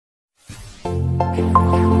So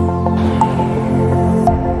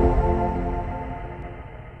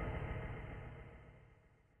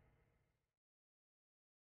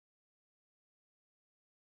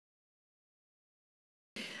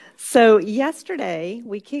yesterday,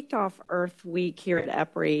 we kicked off Earth Week here at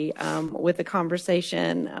EPRI with a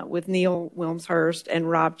conversation with Neil Wilmshurst and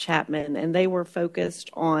Rob Chapman, and they were focused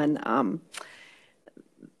on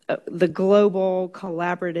the global,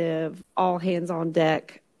 collaborative,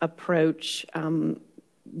 all-hands-on-deck approach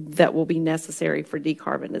that will be necessary for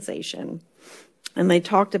decarbonization. And they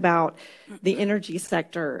talked about the energy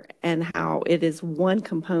sector and how it is one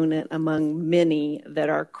component among many that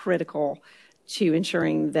are critical to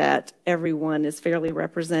ensuring that everyone is fairly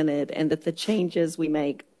represented and that the changes we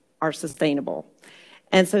make are sustainable.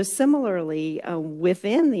 And so similarly,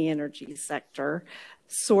 within the energy sector,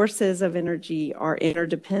 sources of energy are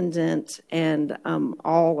interdependent and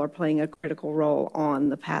all are playing a critical role on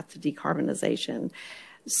the path to decarbonization.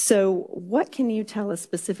 So what can you tell us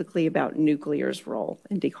specifically about nuclear's role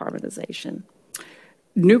in decarbonization?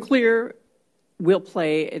 Nuclear will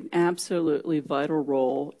play an absolutely vital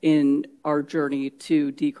role in our journey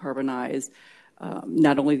to decarbonize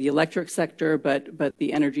not only the electric sector, but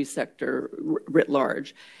the energy sector writ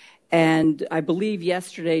large. And I believe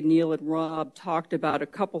yesterday, Neil and Rob talked about a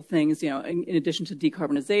couple things, in addition to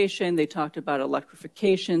decarbonization, they talked about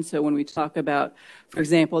electrification. So when we talk about, for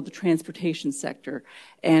example, the transportation sector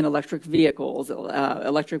and electric vehicles,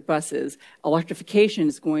 electric buses, electrification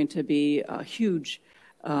is going to be a huge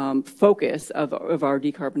focus of our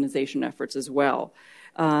decarbonization efforts as well.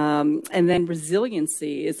 And then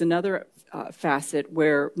resiliency is another facet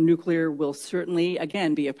where nuclear will certainly,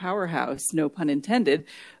 again, be a powerhouse, no pun intended,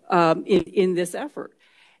 in this effort.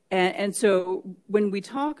 And so when we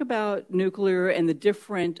talk about nuclear and the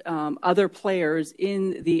different other players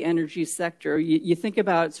in the energy sector, you think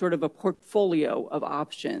about sort of a portfolio of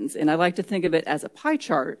options. And I like to think of it as a pie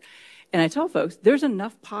chart. And I tell folks, there's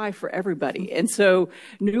enough pie for everybody. And so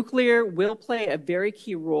nuclear will play a very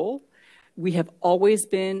key role. We have always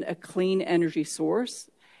been a clean energy source.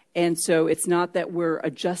 And so it's not that we're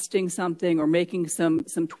adjusting something or making some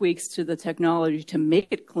tweaks to the technology to make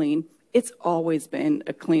it clean. It's always been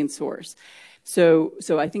a clean source. So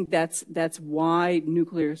I think that's why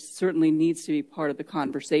nuclear certainly needs to be part of the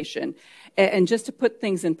conversation. And just to put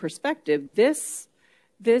things in perspective, this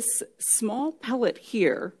small pellet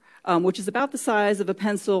here, which is about the size of a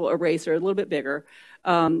pencil eraser, a little bit bigger,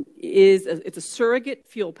 it's a surrogate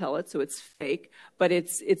fuel pellet, so it's fake, but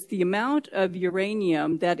it's the amount of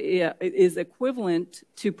uranium that is equivalent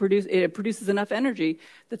to it produces enough energy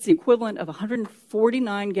that's the equivalent of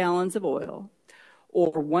 149 gallons of oil,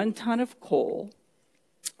 or 1 ton of coal,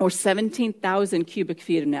 or 17,000 cubic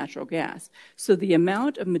feet of natural gas. So the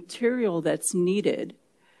amount of material that's needed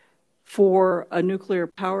for a nuclear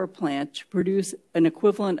power plant to produce an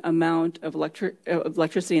equivalent amount of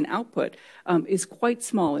electricity and output is quite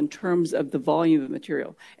small in terms of the volume of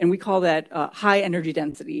material. And we call that high energy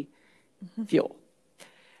density fuel.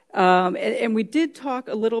 And we did talk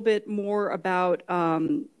a little bit more about,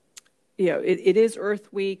 it is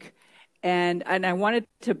Earth Week, and I wanted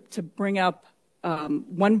to bring up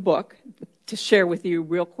one book to share with you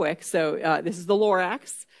real quick. So this is the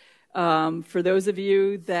Lorax. For those of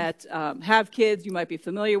you that have kids, you might be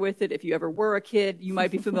familiar with it. If you ever were a kid, you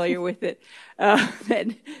might be familiar with it.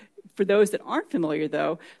 And for those that aren't familiar,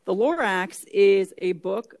 though, the Lorax is a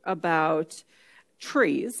book about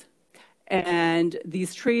trees. And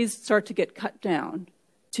these trees start to get cut down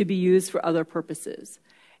to be used for other purposes.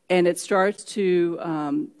 And it starts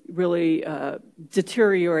to really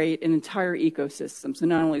deteriorate an entire ecosystem. So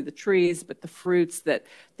not only the trees, but the fruits that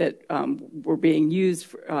were being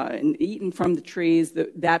used and eaten from the trees,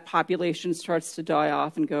 that population starts to die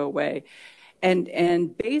off and go away.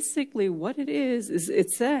 And basically what it is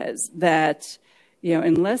it says that,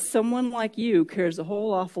 unless someone like you cares a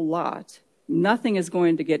whole awful lot, nothing is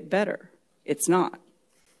going to get better. It's not.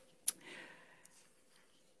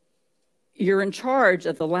 You're in charge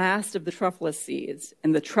of the last of the truffula seeds,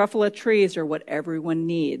 and the truffula trees are what everyone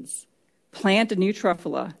needs. Plant a new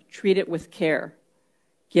truffula, treat it with care.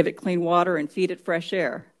 Give it clean water and feed it fresh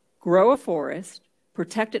air. Grow a forest,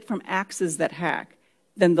 protect it from axes that hack.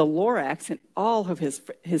 Then the Lorax and all of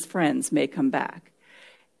his friends may come back.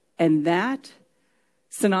 And that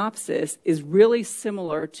synopsis is really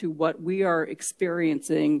similar to what we are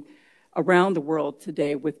experiencing around the world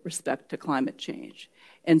today with respect to climate change.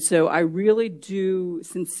 And so I really do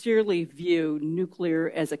sincerely view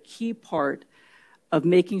nuclear as a key part of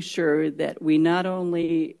making sure that we not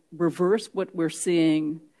only reverse what we're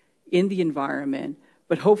seeing in the environment,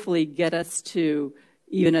 but hopefully get us to,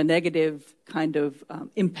 even a negative kind of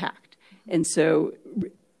impact. And so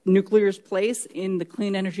nuclear's place in the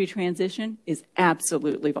clean energy transition is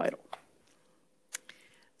absolutely vital.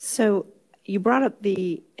 So you brought up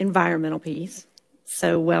the environmental piece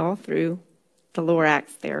so well through the lower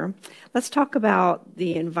acts there. Let's talk about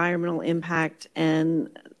the environmental impact and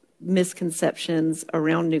misconceptions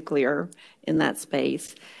around nuclear in that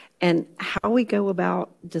space and how we go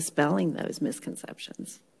about dispelling those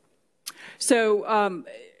misconceptions. So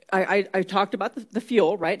I talked about the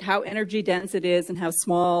fuel, right? How energy dense it is and how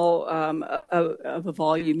small of a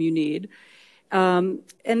volume you need. And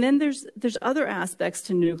then there's other aspects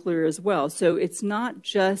to nuclear as well. So it's not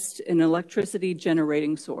just an electricity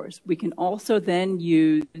generating source. We can also then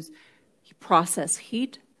use process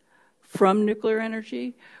heat from nuclear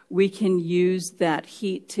energy. We can use that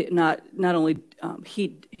heat to not only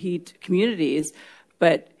heat communities,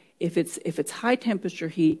 but if it's high temperature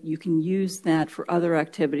heat, you can use that for other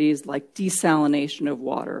activities like desalination of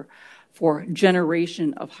water, for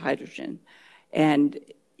generation of hydrogen. And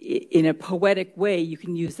in a poetic way, you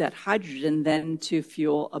can use that hydrogen then to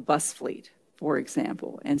fuel a bus fleet, for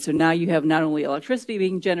example. And so now you have not only electricity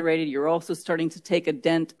being generated, you're also starting to take a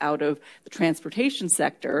dent out of the transportation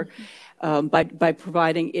sector by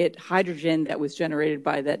providing it hydrogen that was generated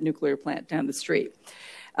by that nuclear plant down the street.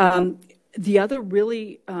 The other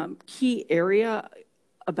really key area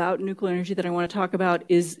about nuclear energy that I want to talk about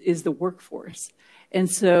is the workforce. And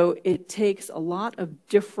so it takes a lot of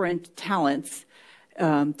different talents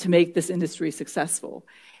to make this industry successful.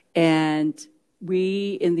 And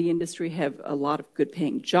we in the industry have a lot of good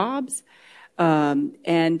paying jobs.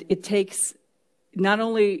 And it takes not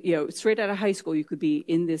only, straight out of high school, you could be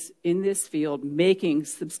in this field making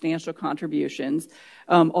substantial contributions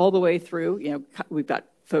all the way through. We've got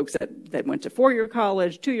folks that went to 4-year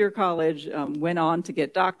college, 2-year college, went on to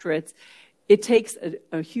get doctorates. It takes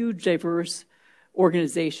a huge, diverse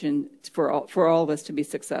organization for all of us to be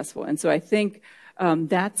successful. And so I think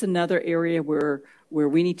that's another area where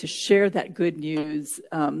we need to share that good news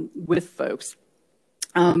with folks.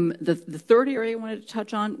 The third area I wanted to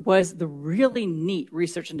touch on was the really neat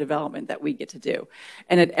research and development that we get to do.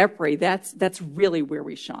 And at EPRI, that's really where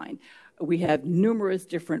we shine. We have numerous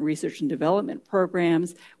different research and development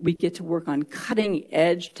programs. We get to work on cutting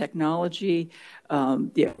edge technology.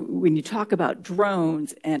 When you talk about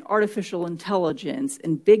drones and artificial intelligence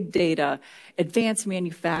and big data, advanced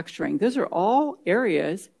manufacturing, those are all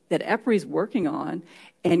areas that EPRI is working on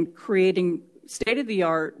and creating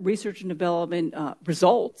state-of-the-art research and development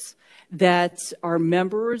results that our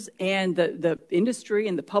members and the industry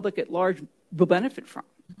and the public at large will benefit from.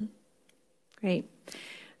 Great.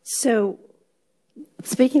 So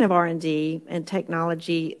speaking of R&D and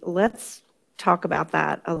technology, let's talk about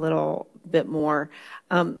that a little bit more.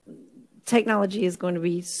 Technology is going to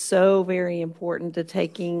be so very important to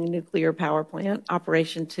taking nuclear power plant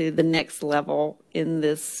operation to the next level in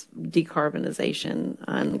this decarbonization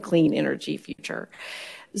and clean energy future.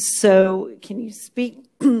 So can you speak,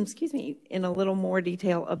 excuse me, in a little more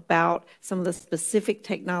detail about some of the specific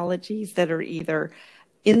technologies that are either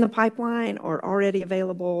in the pipeline or already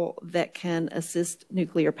available that can assist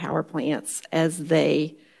nuclear power plants as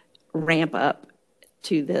they ramp up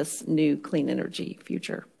to this new clean energy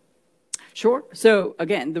future? Sure. So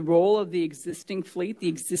again, the role of the existing fleet, the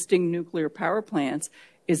existing nuclear power plants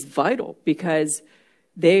is vital because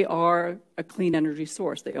they are a clean energy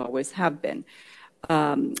source. They always have been.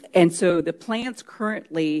 And so the plants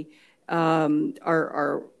currently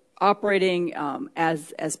are operating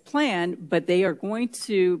as planned, but they are going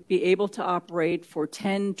to be able to operate for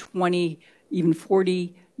 10, 20, even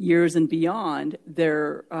 40 years and beyond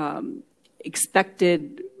their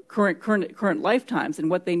expected current lifetimes. And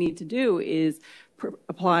what they need to do is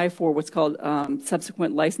apply for what's called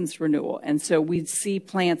subsequent license renewal. And so we see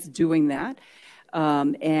plants doing that.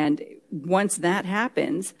 And once that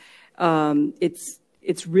happens,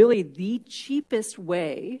 it's really the cheapest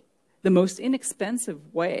way, the most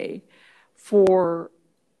inexpensive way for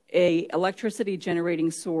a electricity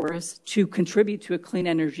generating source to contribute to a clean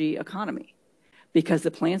energy economy, because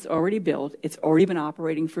the plant's already built, it's already been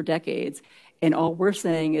operating for decades, and all we're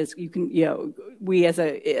saying is you can, we as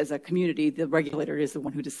a community, the regulator is the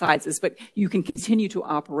one who decides this, but you can continue to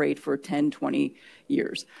operate for 10, 20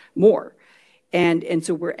 years more. And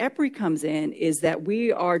so where EPRI comes in is that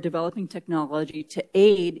we are developing technology to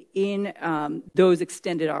aid in those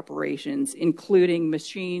extended operations, including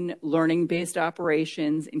machine learning-based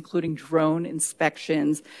operations, including drone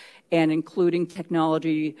inspections, and including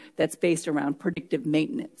technology that's based around predictive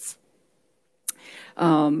maintenance.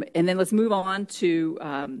 And then let's move on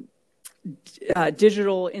to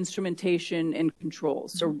digital instrumentation and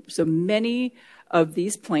controls. So many of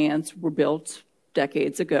these plants were built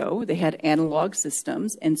decades ago. They had analog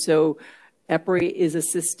systems, and so EPRI is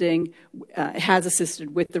has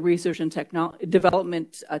assisted with the research and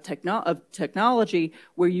development of technology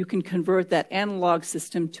where you can convert that analog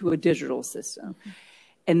system to a digital system.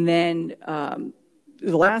 And then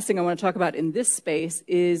the last thing I want to talk about in this space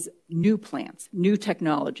is new plants, new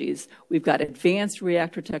technologies. We've got advanced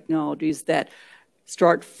reactor technologies that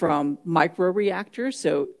start from microreactors,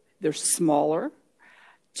 so they're smaller,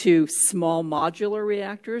 to small modular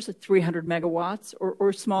reactors at 300 megawatts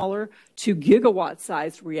or smaller, to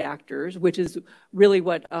gigawatt-sized reactors, which is really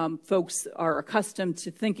what folks are accustomed to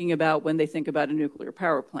thinking about when they think about a nuclear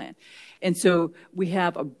power plant. And so we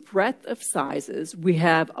have a breadth of sizes, we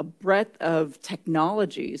have a breadth of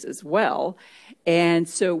technologies as well. And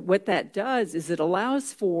so what that does is it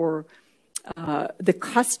allows for the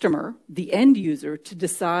customer, the end user, to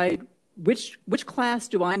decide which class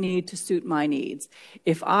do I need to suit my needs.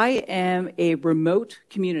 If I am a remote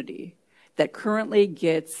community that currently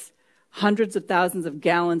gets hundreds of thousands of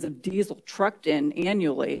gallons of diesel trucked in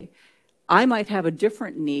annually, I might have a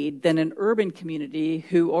different need than an urban community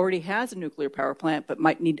who already has a nuclear power plant but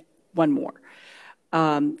might need one more.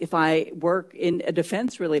 If I work in a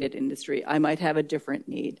defense-related industry, I might have a different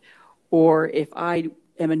need. Or if I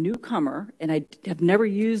am a newcomer and I have never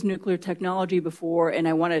used nuclear technology before and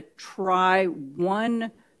I want to try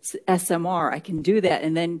one SMR, I can do that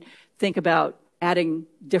and then think about adding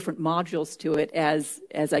different modules to it as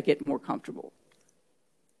I get more comfortable.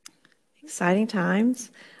 Exciting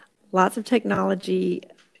times. Lots of technology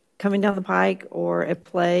coming down the pike or at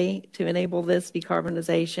play to enable this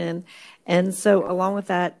decarbonization. And so along with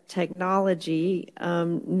that technology,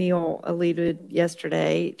 Neil alluded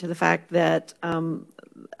yesterday to the fact that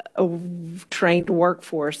a trained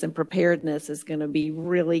workforce and preparedness is going to be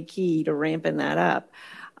really key to ramping that up.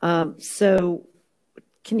 So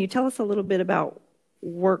can you tell us a little bit about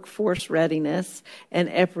workforce readiness and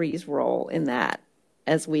EPRI's role in that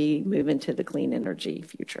as we move into the clean energy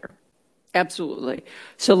future? Absolutely.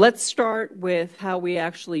 So let's start with how we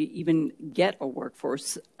actually even get a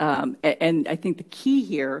workforce. And I think the key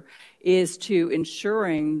here is to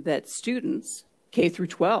ensuring that students, K through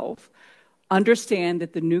 12, understand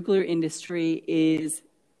that the nuclear industry is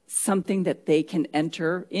something that they can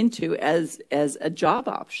enter into as a job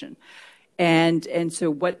option. And so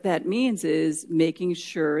what that means is making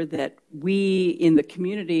sure that we in the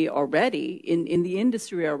community already, in the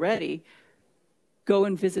industry already, go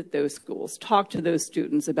and visit those schools, talk to those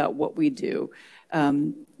students about what we do,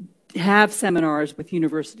 have seminars with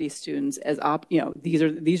university students as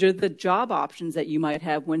these are the job options that you might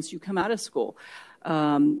have once you come out of school.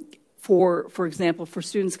 For example, for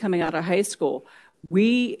students coming out of high school,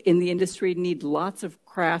 we in the industry need lots of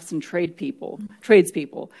crafts and tradespeople.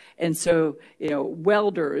 And so,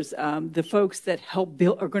 welders, the folks that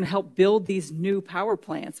are going to help build these new power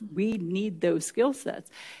plants, we need those skill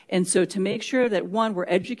sets. And so to make sure that, one, we're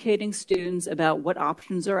educating students about what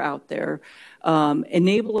options are out there,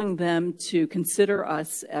 enabling them to consider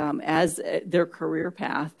us as their career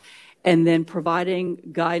path, and then providing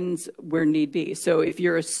guidance where need be. So if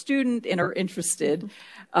you're a student and are interested,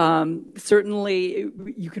 certainly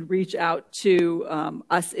you can reach out to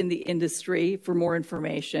us in the industry for more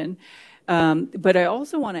information. But I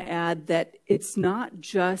also want to add that it's not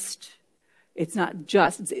just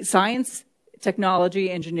science, technology,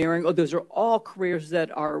 engineering. Those are all careers that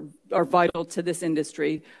are vital to this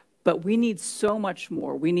industry. But we need so much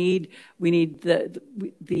more. We need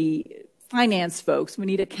the finance folks, we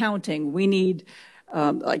need accounting, we need,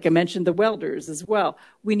 like I mentioned, the welders as well.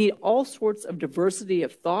 We need all sorts of diversity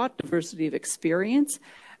of thought, diversity of experience.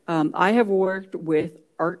 I have worked with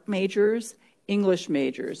art majors, English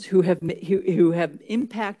majors who have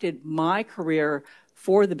impacted my career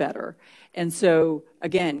for the better. And so,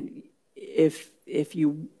 again, if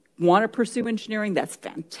you want to pursue engineering, that's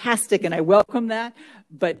fantastic, and I welcome that.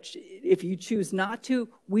 But if you choose not to,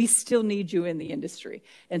 we still need you in the industry.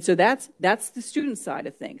 And so that's the student side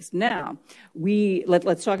of things. Now,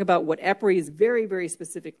 let's talk about what EPRI is very, very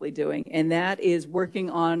specifically doing, and that is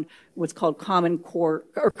working on what's called common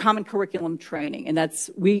curriculum training, and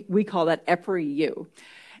we call that EPRI-U.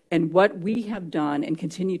 And what we have done and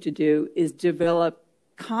continue to do is develop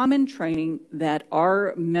common training that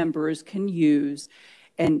our members can use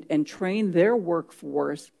and train their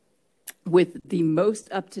workforce with the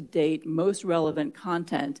most up-to-date, most relevant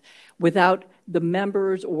content without the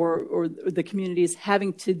members or the communities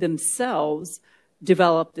having to themselves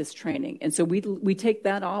develop this training. And so we take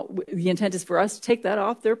that off. The intent is for us to take that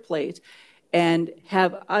off their plate and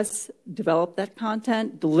have us develop that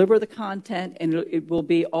content, deliver the content, and it will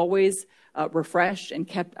be always refreshed and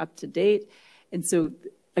kept up to date. And so,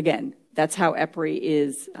 again, that's how EPRI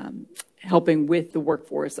is helping with the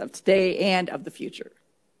workforce of today and of the future.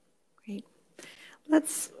 Great.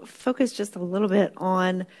 Let's focus just a little bit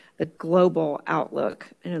on the global outlook.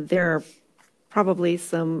 You know, there are probably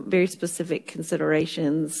some very specific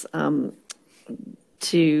considerations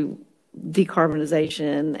to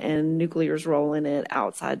decarbonization and nuclear's role in it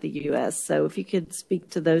outside the U.S. So if you could speak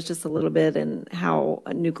to those just a little bit and how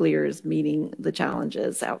nuclear is meeting the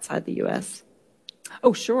challenges outside the U.S.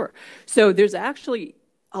 Oh, sure. So there's actually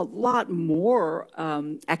a lot more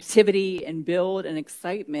activity and build and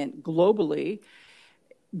excitement globally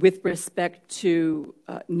with respect to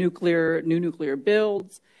new nuclear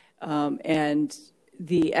builds and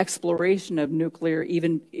the exploration of nuclear,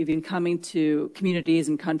 even coming to communities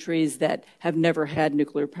and countries that have never had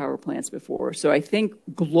nuclear power plants before. So I think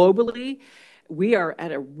globally, we are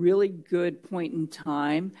at a really good point in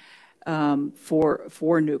time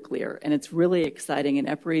for nuclear, and it's really exciting. And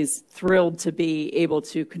EPRI is thrilled to be able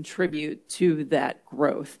to contribute to that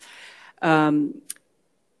growth. Some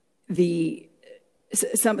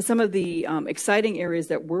of the exciting areas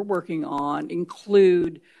that we're working on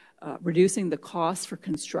include reducing the cost for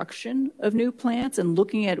construction of new plants and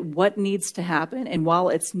looking at what needs to happen. And while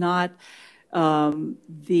it's not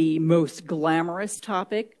the most glamorous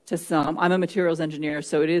topic to some, I'm a materials engineer,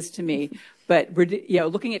 so it is to me, but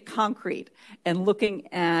looking at concrete and looking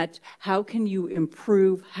at how can you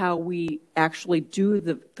improve how we actually do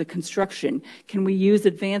the construction. Can we use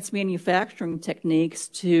advanced manufacturing techniques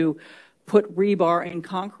to put rebar and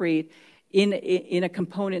concrete in a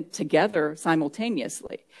component together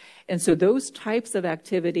simultaneously? And so those types of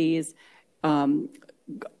activities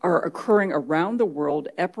are occurring around the world.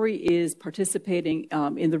 EPRI is participating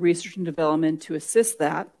in the research and development to assist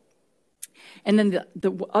that. And then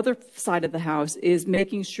the other side of the house is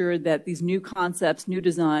making sure that these new concepts, new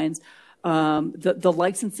designs, the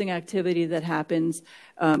licensing activity that happens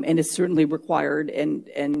and is certainly required,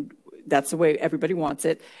 and that's the way everybody wants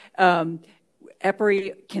it.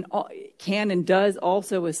 EPRI can and does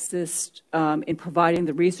also assist in providing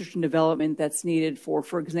the research and development that's needed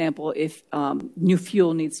for example, if new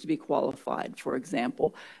fuel needs to be qualified, for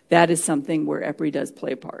example. That is something where EPRI does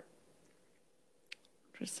play a part.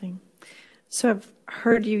 Interesting. So I've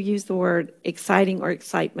heard you use the word exciting or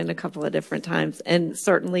excitement a couple of different times, and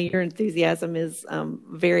certainly your enthusiasm is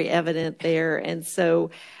very evident there. And so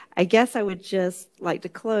I guess I would just like to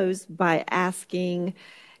close by asking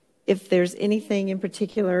if there's anything in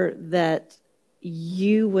particular that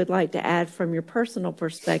you would like to add from your personal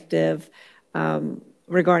perspective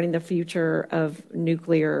regarding the future of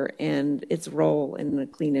nuclear and its role in the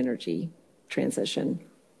clean energy transition.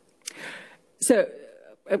 So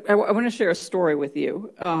I want to share a story with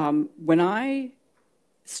you. When I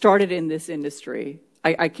started in this industry,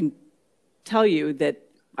 I can tell you that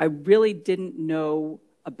I really didn't know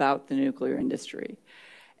about the nuclear industry.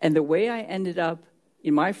 And the way I ended up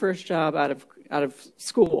in my first job out of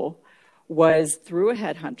school was through a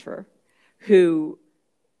headhunter who,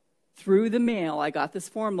 through the mail, I got this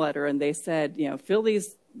form letter and they said, fill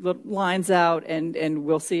these lines out and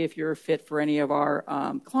we'll see if you're a fit for any of our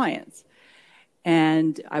clients.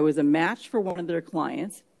 And I was a match for one of their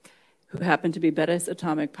clients who happened to be Bettis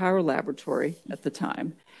Atomic Power Laboratory at the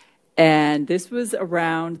time. And this was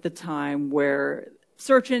around the time where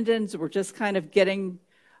search engines were just kind of getting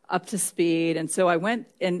up to speed. And so I went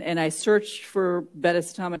and I searched for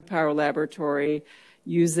Bettis Atomic Power Laboratory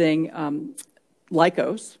using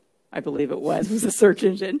Lycos, I believe it was a search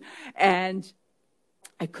engine. And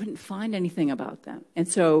I couldn't find anything about them. And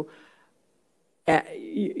so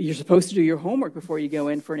you're supposed to do your homework before you go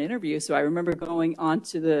in for an interview. So I remember going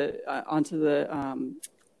onto the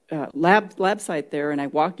lab site there, and I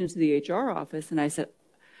walked into the HR office and I said,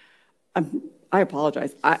 I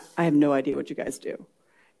apologize. I have no idea what you guys do.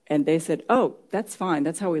 And they said, oh, that's fine.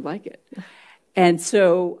 That's how we like it. And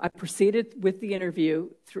so I proceeded with the interview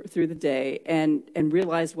through the day and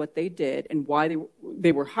realized what they did and why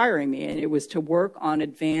they were hiring me. And it was to work on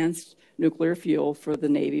advanced nuclear fuel for the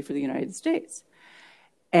Navy for the United States.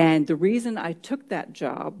 And the reason I took that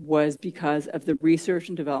job was because of the research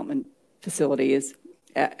and development facilities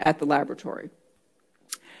at the laboratory.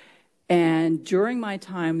 And during my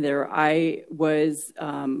time there, I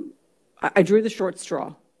drew the short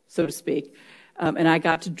straw, so to speak. And I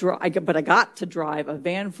got to drive a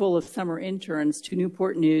van full of summer interns to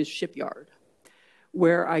Newport News shipyard,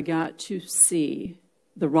 where I got to see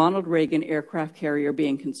the Ronald Reagan aircraft carrier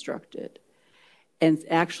being constructed and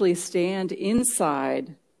actually stand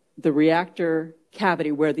inside the reactor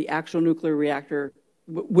cavity where the actual nuclear reactor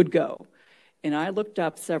would go. And I looked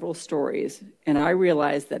up several stories, and I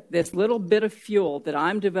realized that this little bit of fuel that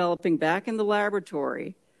I'm developing back in the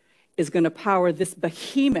laboratory is going to power this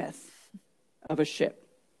behemoth of a ship.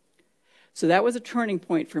 So that was a turning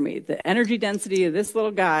point for me. The energy density of this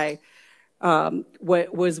little guy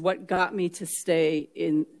was what got me to stay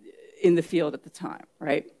in the field at the time,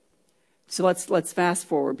 right? So let's fast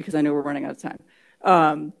forward, because I know we're running out of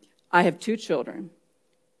time. I have 2 children.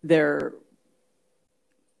 They're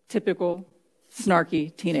typical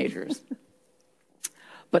snarky teenagers.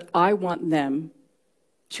 But I want them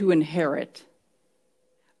to inherit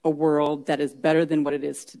a world that is better than what it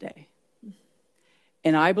is today.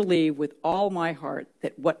 And I believe with all my heart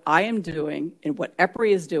that what I am doing and what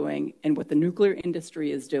EPRI is doing and what the nuclear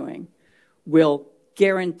industry is doing will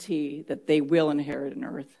guarantee that they will inherit an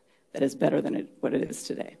Earth that is better than what it is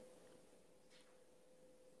today.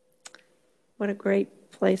 What a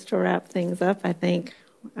great place to wrap things up, I think.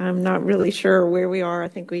 I'm not really sure where we are. I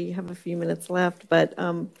think we have a few minutes left, but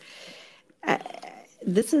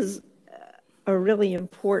this is a really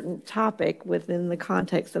important topic within the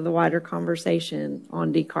context of the wider conversation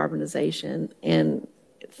on decarbonization. And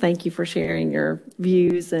thank you for sharing your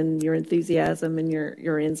views and your enthusiasm and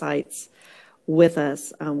your insights with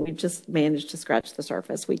us. We've just managed to scratch the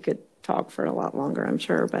surface. We could talk for a lot longer, I'm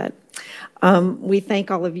sure, but we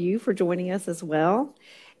thank all of you for joining us as well.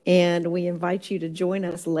 And we invite you to join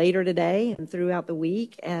us later today and throughout the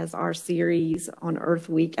week as our series on Earth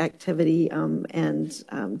Week activity and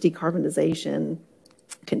decarbonization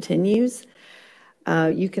continues.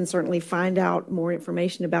 You can certainly find out more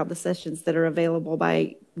information about the sessions that are available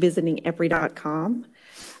by visiting EPRI.com.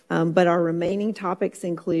 But our remaining topics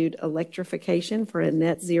include electrification for a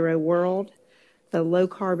net zero world, the Low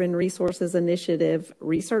Carbon Resources Initiative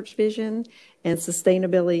Research Vision, and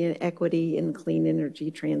Sustainability and Equity in Clean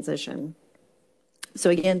Energy Transition. So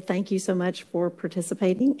again, thank you so much for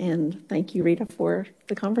participating, and thank you, Rita, for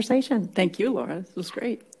the conversation. Thank you, Laura. This was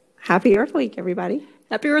great. Happy Earth Week, everybody.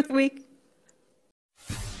 Happy Earth Week.